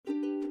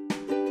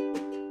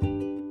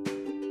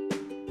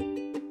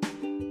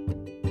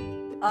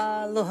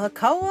Aloha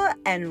kaua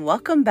and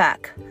welcome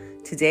back.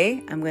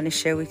 Today I'm going to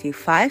share with you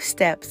 5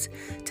 steps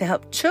to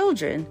help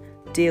children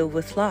deal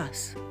with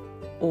loss,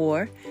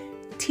 or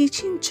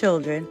teaching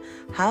children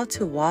how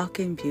to walk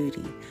in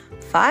beauty.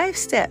 5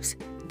 steps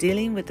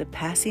dealing with the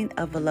passing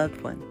of a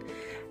loved one,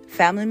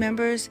 family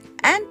members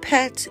and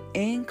pets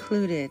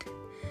included.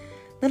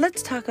 Now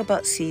let's talk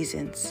about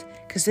seasons,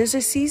 because there's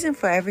a season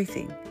for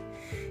everything.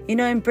 You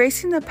know,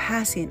 embracing the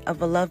passing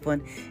of a loved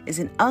one is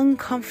an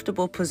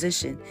uncomfortable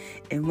position.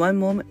 In one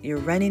moment, you're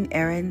running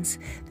errands,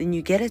 then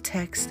you get a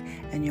text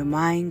and your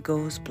mind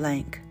goes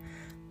blank.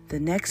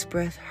 The next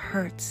breath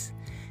hurts,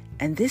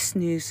 and this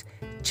news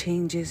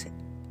changes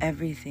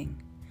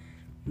everything.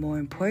 More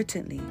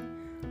importantly,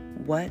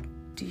 what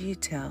do you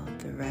tell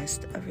the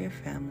rest of your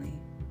family?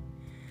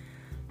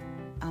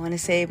 I want to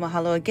say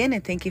mahalo again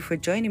and thank you for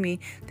joining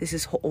me. This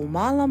is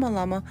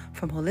Ho'omalamalama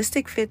from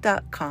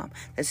holisticfit.com.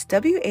 That's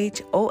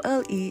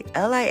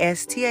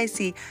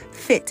WHOLELISTIC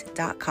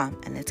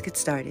fit.com. And let's get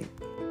started.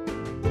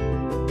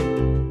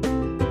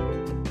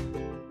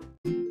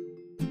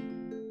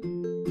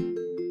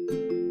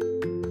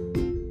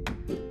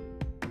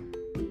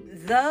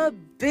 The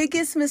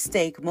biggest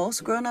mistake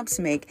most grown-ups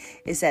make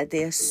is that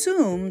they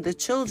assume the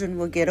children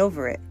will get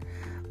over it,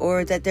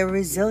 or that they're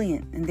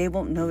resilient and they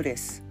won't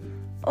notice.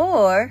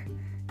 Or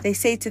they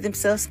say to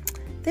themselves,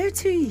 they're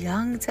too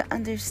young to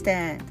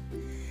understand.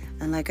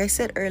 And like I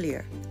said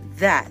earlier,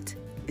 that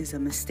is a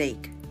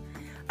mistake.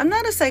 I'm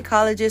not a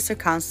psychologist or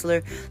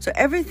counselor, so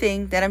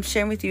everything that I'm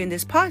sharing with you in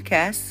this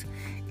podcast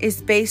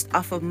is based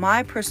off of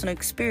my personal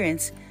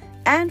experience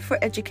and for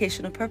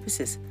educational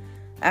purposes.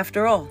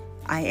 After all,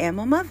 I am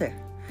a mother.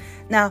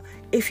 Now,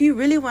 if you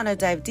really want to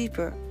dive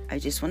deeper, I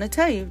just want to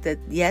tell you that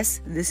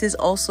yes, this is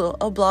also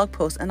a blog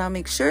post, and I'll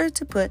make sure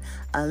to put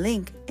a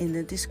link in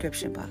the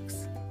description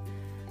box.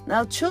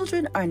 Now,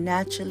 children are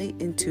naturally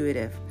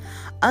intuitive.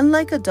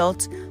 Unlike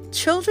adults,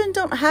 children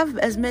don't have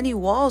as many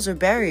walls or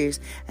barriers,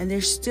 and they're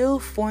still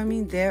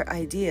forming their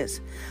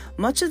ideas.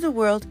 Much of the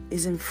world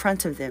is in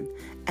front of them,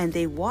 and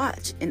they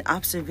watch in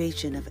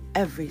observation of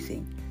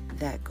everything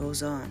that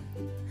goes on.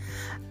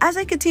 As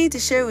I continue to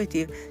share with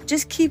you,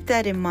 just keep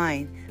that in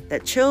mind,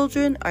 that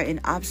children are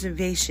in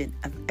observation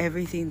of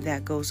everything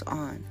that goes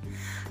on.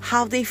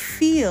 How they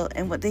feel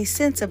and what they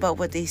sense about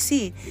what they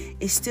see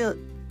is still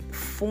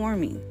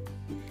forming.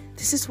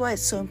 This is why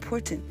it's so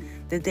important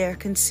that they are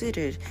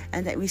considered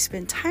and that we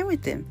spend time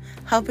with them,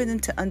 helping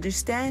them to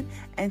understand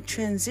and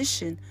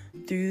transition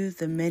through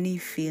the many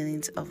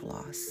feelings of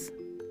loss.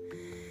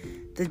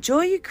 The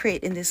joy you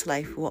create in this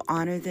life will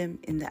honor them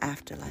in the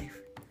afterlife.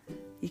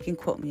 You can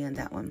quote me on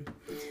that one.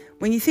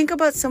 When you think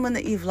about someone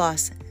that you've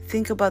lost,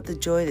 think about the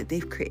joy that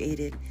they've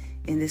created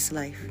in this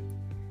life,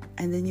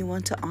 and then you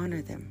want to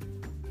honor them.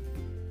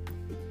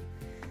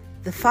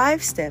 The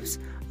 5 steps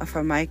are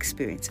from my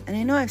experience, and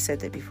I know I've said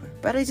that before,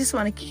 but I just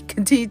want to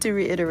continue to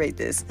reiterate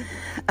this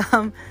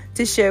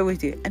to share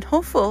with you. And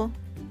hopefully,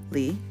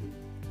 that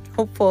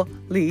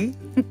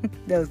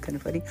was kind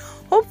of funny,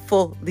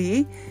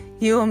 hopefully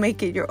you will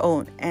make it your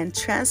own and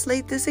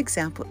translate this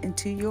example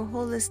into your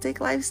holistic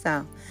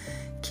lifestyle.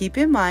 Keep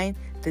in mind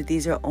that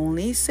these are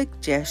only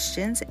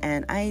suggestions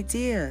and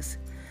ideas.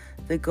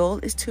 The goal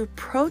is to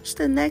approach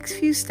the next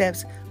few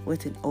steps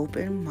with an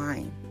open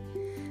mind.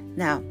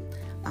 Now,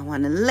 I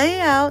want to lay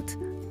out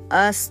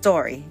a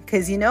story,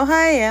 because you know how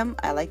I am.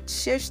 I like to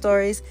share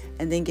stories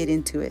and then get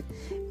into it.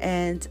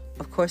 And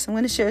of course, I'm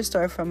going to share a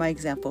story from my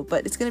example,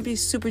 but it's going to be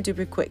super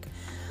duper quick.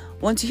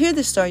 Once you hear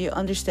the story, you'll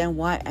understand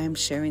why I'm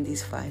sharing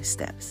these 5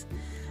 steps.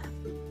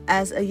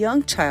 As a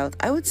young child,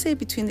 I would say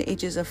between the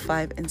ages of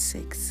 5 and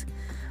 6,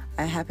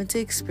 I happened to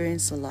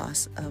experience the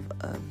loss of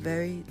a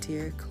very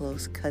dear,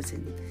 close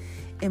cousin.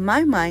 In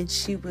my mind,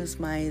 she was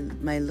my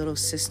little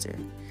sister.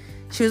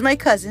 She was my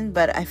cousin,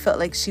 but I felt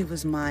like she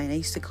was mine. I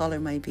used to call her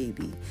my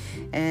baby.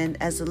 And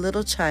as a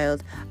little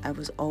child, I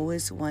was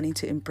always wanting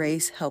to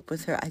embrace, help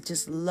with her. I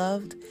just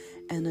loved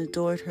and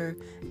adored her.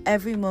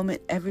 Every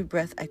moment, every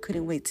breath, I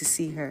couldn't wait to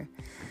see her.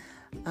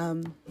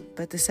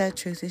 But the sad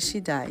truth is she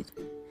died.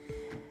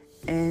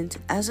 And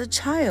as a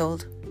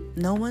child,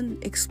 no one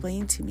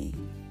explained to me.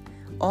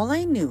 All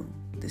I knew,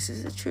 this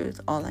is the truth,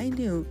 all I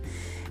knew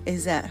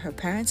is that her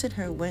parents and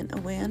her went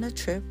away on a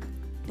trip,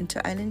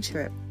 inter-island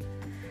trip.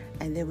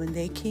 And then when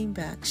they came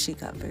back, she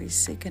got very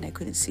sick and I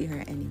couldn't see her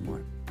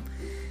anymore.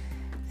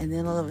 And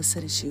then all of a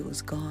sudden she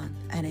was gone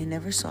and I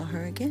never saw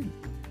her again.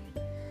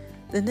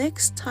 The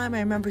next time I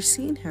remember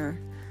seeing her,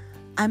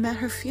 I'm at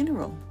her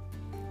funeral.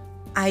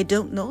 I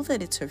don't know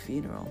that it's her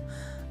funeral.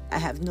 I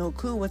have no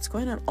clue what's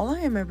going on. All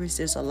I remember is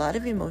there's a lot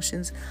of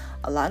emotions,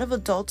 a lot of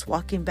adults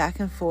walking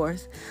back and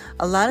forth,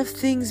 a lot of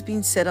things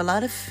being said, a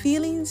lot of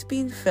feelings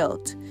being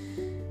felt.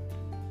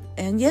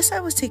 And yes,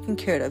 I was taken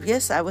care of.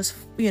 Yes, I was,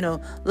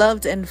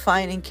 loved and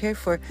fine and cared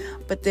for.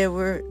 But there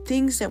were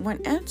things that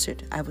weren't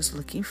answered. I was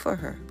looking for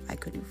her. I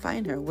couldn't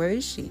find her. Where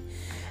is she?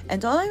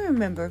 And all I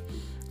remember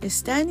is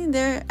standing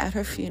there at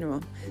her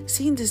funeral,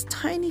 seeing this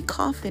tiny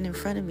coffin in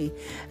front of me.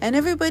 And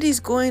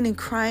everybody's going and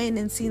crying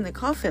and seeing the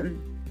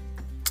coffin.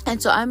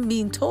 And so I'm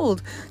being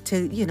told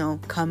to,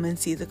 come and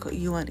see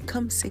you want to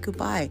come say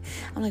goodbye.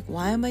 I'm like,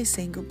 why am I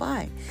saying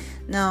goodbye?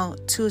 Now,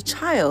 to a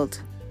child,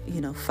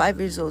 5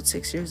 years old,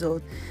 6 years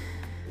old,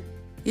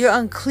 you're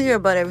unclear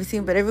about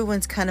everything, but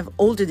everyone's kind of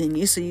older than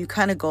you, so you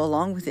kind of go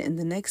along with it. And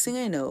the next thing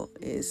I know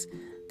is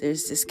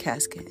there's this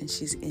casket and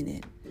she's in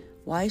it.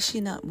 Why is she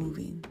not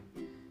moving?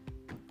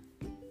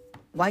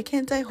 Why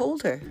can't I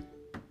hold her?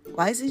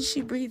 Why isn't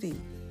she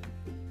breathing?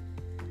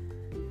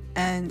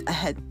 And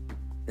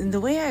the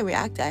way I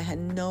reacted,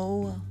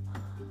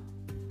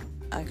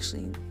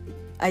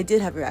 I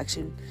did have a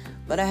reaction,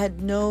 but I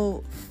had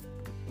no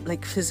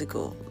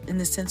physical, in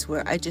the sense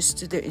where I just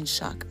stood there in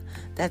shock.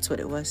 That's what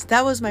it was.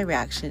 That was my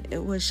reaction.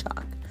 It was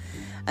shock.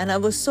 And I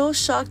was so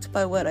shocked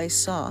by what I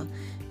saw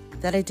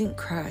that I didn't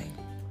cry.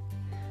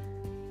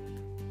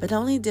 But not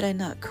only did I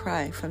not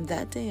cry, from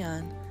that day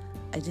on,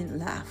 I didn't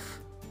laugh.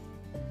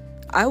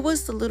 I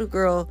was the little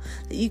girl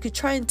that you could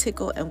try and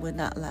tickle and would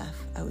not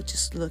laugh. I would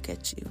just look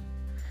at you.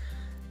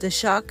 The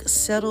shock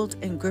settled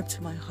and gripped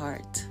my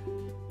heart,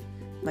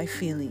 my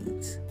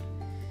feelings.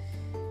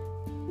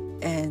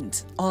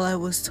 And all I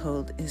was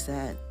told is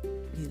that,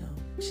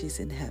 she's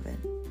in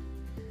heaven.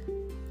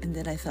 And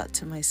then I thought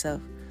to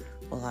myself,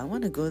 well, I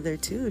want to go there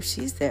too if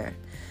she's there.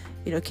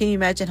 Can you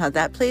imagine how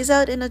that plays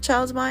out in a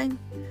child's mind?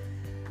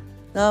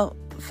 Now,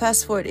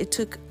 fast forward, it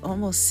took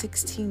almost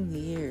 16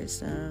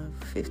 years,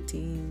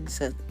 15,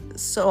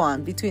 so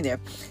on, between there.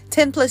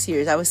 10 plus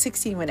years. I was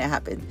 16 when it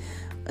happened,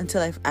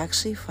 until I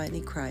actually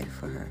finally cried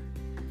for her.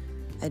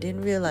 I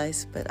didn't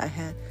realize, but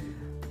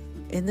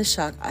in the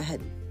shock, I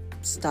had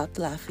stopped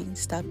laughing,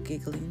 stopped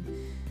giggling,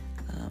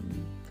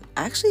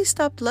 actually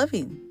stopped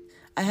loving.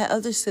 I had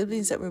other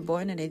siblings that were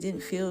born and I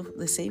didn't feel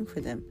the same for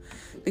them,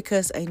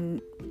 because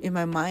in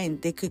my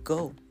mind, they could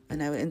go.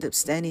 And I would end up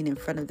standing in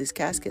front of this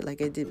casket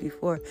like I did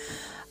before.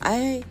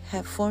 I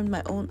have formed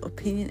my own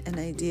opinion and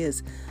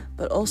ideas.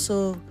 But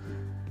also,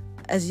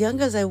 as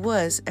young as I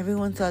was,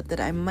 everyone thought that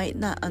I might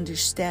not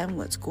understand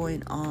what's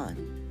going on.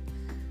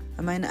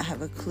 I might not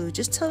have a clue.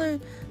 Just tell her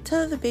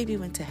the baby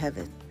went to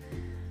heaven.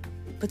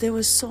 But there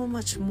was so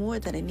much more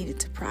that I needed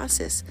to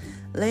process.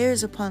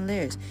 Layers upon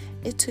layers.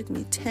 It took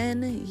me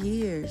 10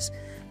 years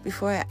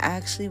before I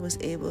actually was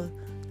able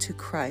to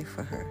cry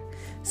for her.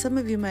 Some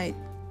of you might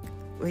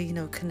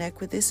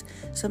connect with this.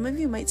 Some of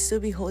you might still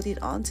be holding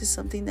on to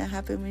something that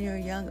happened when you were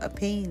young, a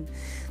pain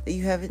that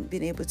you haven't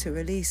been able to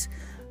release.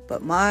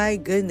 But my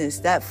goodness,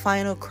 that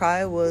final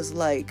cry was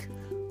like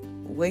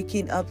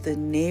waking up the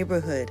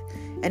neighborhood.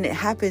 And it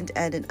happened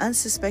at an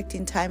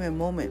unsuspecting time and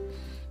moment.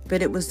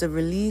 But it was the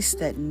release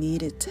that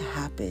needed to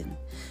happen.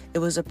 It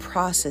was a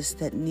process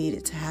that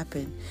needed to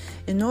happen.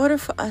 In order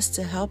for us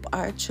to help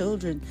our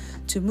children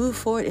to move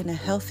forward in a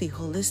healthy,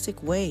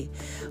 holistic way,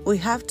 we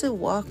have to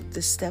walk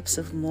the steps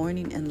of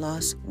mourning and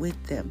loss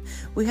with them.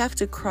 We have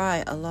to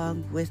cry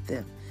along with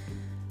them.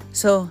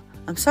 So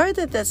I'm sorry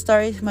that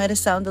story might have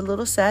sounded a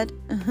little sad,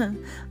 a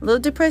little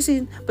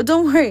depressing, but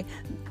don't worry.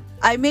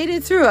 I made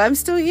it through. I'm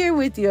still here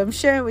with you. I'm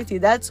sharing with you.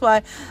 That's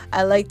why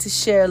I like to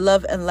share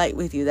love and light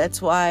with you.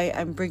 That's why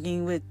I'm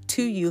bringing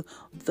to you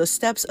the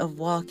steps of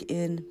walk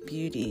in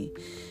beauty,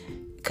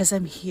 because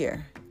I'm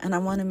here and I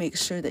want to make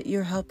sure that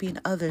you're helping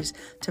others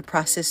to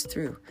process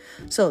through.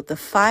 So the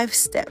 5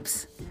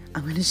 steps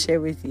I'm going to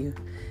share with you.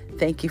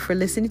 Thank you for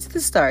listening to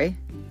the story.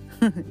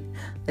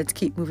 Let's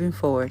keep moving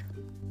forward.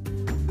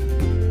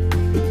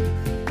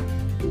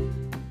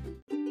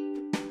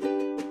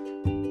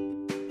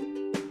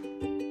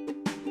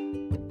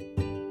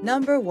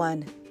 Number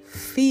 1,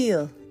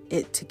 feel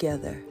it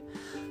together.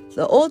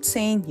 The old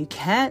saying, you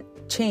can't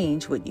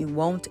change what you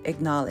won't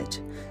acknowledge.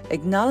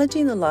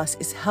 Acknowledging the loss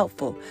is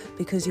helpful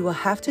because you will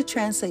have to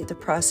translate the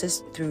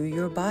process through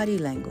your body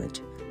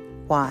language.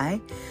 Why?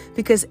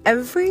 Because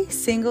every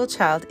single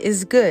child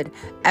is good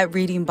at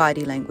reading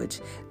body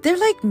language. They're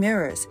like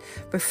mirrors,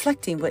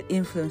 reflecting what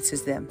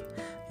influences them.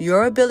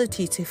 Your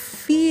ability to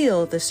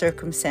feel the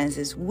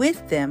circumstances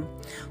with them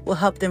will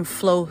help them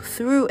flow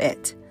through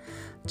it.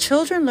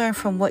 Children learn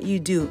from what you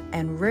do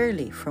and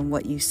rarely from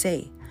what you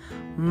say.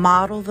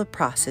 Model the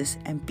process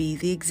and be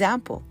the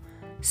example.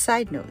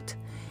 Side note,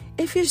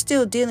 if you're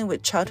still dealing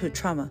with childhood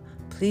trauma,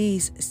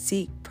 please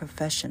seek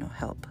professional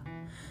help.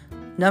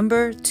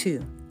 Number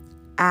 2,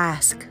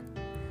 ask.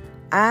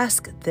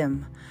 Ask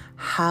them,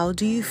 how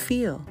do you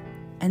feel?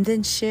 And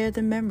then share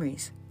the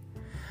memories.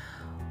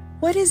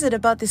 What is it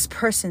about this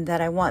person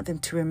that I want them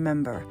to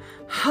remember?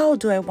 How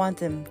do I want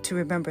them to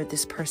remember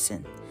this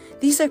person?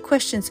 These are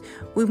questions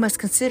we must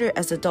consider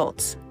as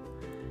adults.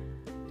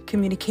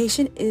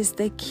 Communication is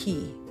the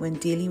key when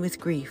dealing with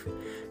grief.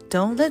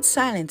 Don't let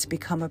silence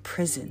become a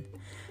prison.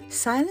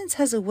 Silence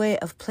has a way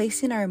of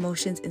placing our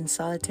emotions in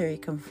solitary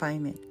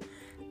confinement.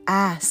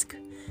 Ask,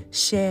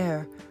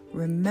 share,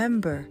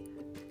 remember,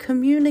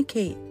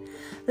 communicate.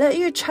 Let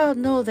your child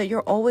know that you're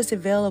always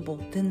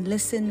available, then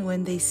listen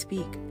when they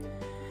speak.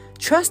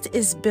 Trust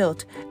is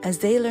built as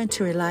they learn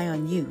to rely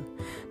on you.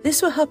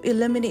 This will help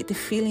eliminate the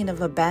feeling of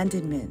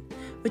abandonment,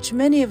 which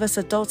many of us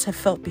adults have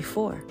felt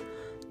before.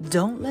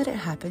 Don't let it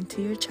happen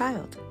to your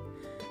child.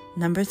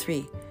 Number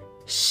 3,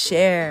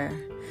 share.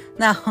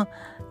 Now,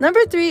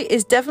 number 3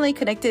 is definitely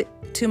connected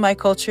to my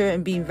culture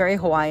and being very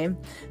Hawaiian.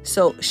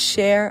 So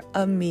share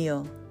a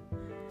meal.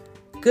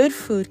 Good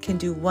food can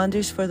do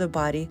wonders for the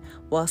body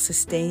while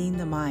sustaining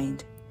the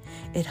mind.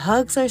 It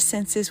hugs our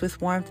senses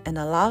with warmth and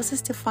allows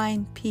us to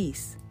find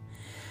peace.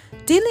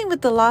 Dealing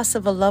with the loss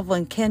of a loved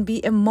one can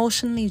be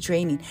emotionally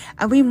draining,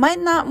 and we might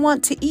not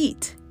want to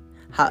eat.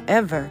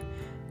 However,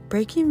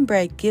 breaking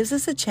bread gives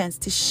us a chance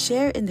to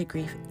share in the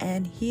grief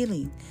and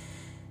healing.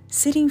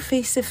 Sitting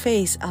face to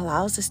face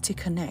allows us to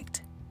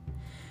connect.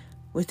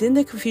 Within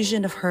the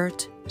confusion of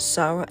hurt,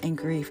 sorrow, and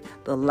grief,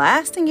 the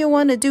last thing you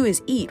want to do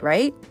is eat,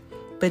 right?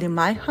 But in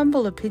my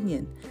humble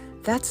opinion,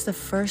 that's the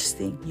first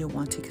thing you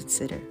want to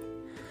consider.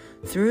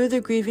 Through the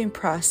grieving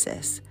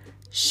process,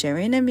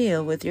 sharing a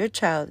meal with your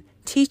child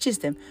teaches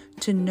them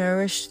to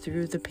nourish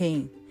through the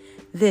pain.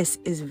 This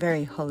is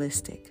very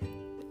holistic.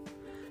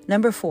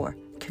 Number 4,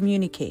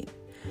 communicate.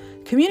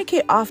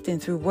 Communicate often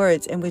through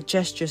words and with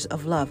gestures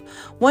of love.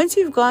 Once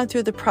you've gone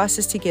through the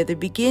process together,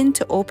 begin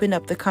to open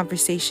up the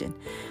conversation.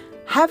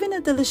 Having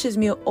a delicious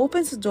meal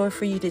opens the door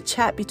for you to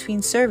chat between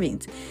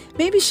servings.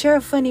 Maybe share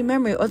a funny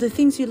memory or the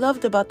things you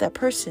loved about that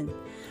person.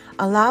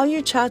 Allow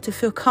your child to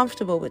feel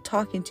comfortable with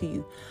talking to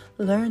you.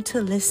 Learn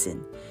to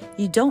listen.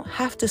 You don't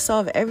have to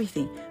solve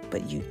everything,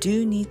 but you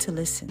do need to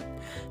listen.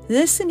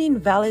 Listening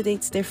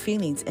validates their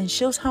feelings and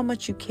shows how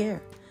much you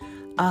care.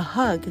 A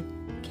hug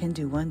can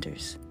do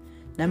wonders.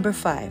 Number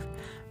 5,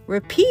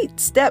 repeat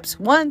steps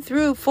 1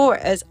 through 4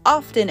 as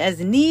often as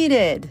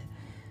needed.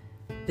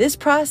 This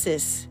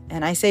process,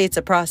 and I say it's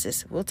a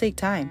process, will take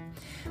time.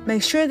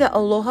 Make sure that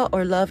aloha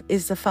or love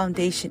is the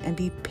foundation and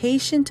be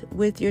patient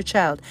with your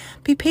child.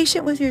 Be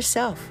patient with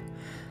yourself.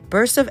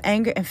 Bursts of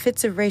anger and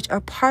fits of rage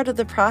are part of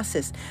the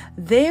process.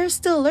 They're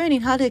still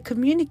learning how to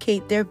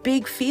communicate their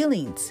big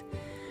feelings.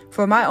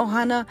 For my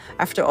ohana,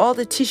 after all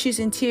the tissues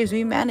and tears,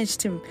 we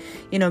managed to,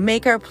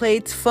 make our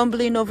plates,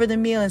 fumbling over the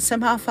meal, and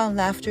somehow found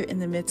laughter in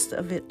the midst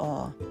of it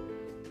all.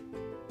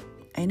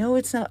 I know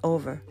it's not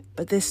over,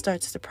 but this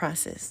starts the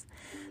process.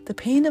 The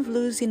pain of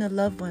losing a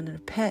loved one and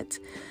a pet,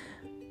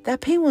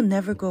 that pain will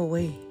never go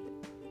away.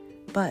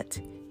 But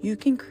you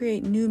can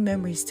create new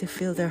memories to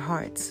fill their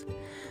hearts.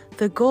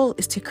 The goal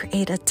is to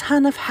create a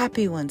ton of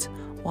happy ones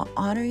while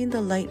honoring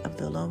the light of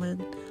the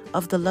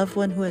loved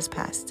one who has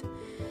passed.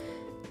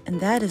 And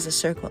that is a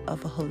circle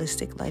of a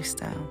holistic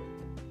lifestyle.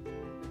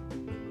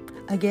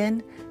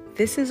 Again,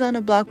 this is on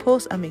a blog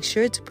post. I'll make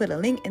sure to put a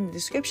link in the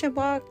description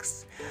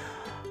box.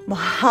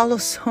 Mahalo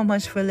so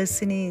much for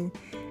listening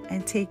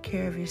and take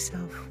care of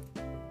yourself.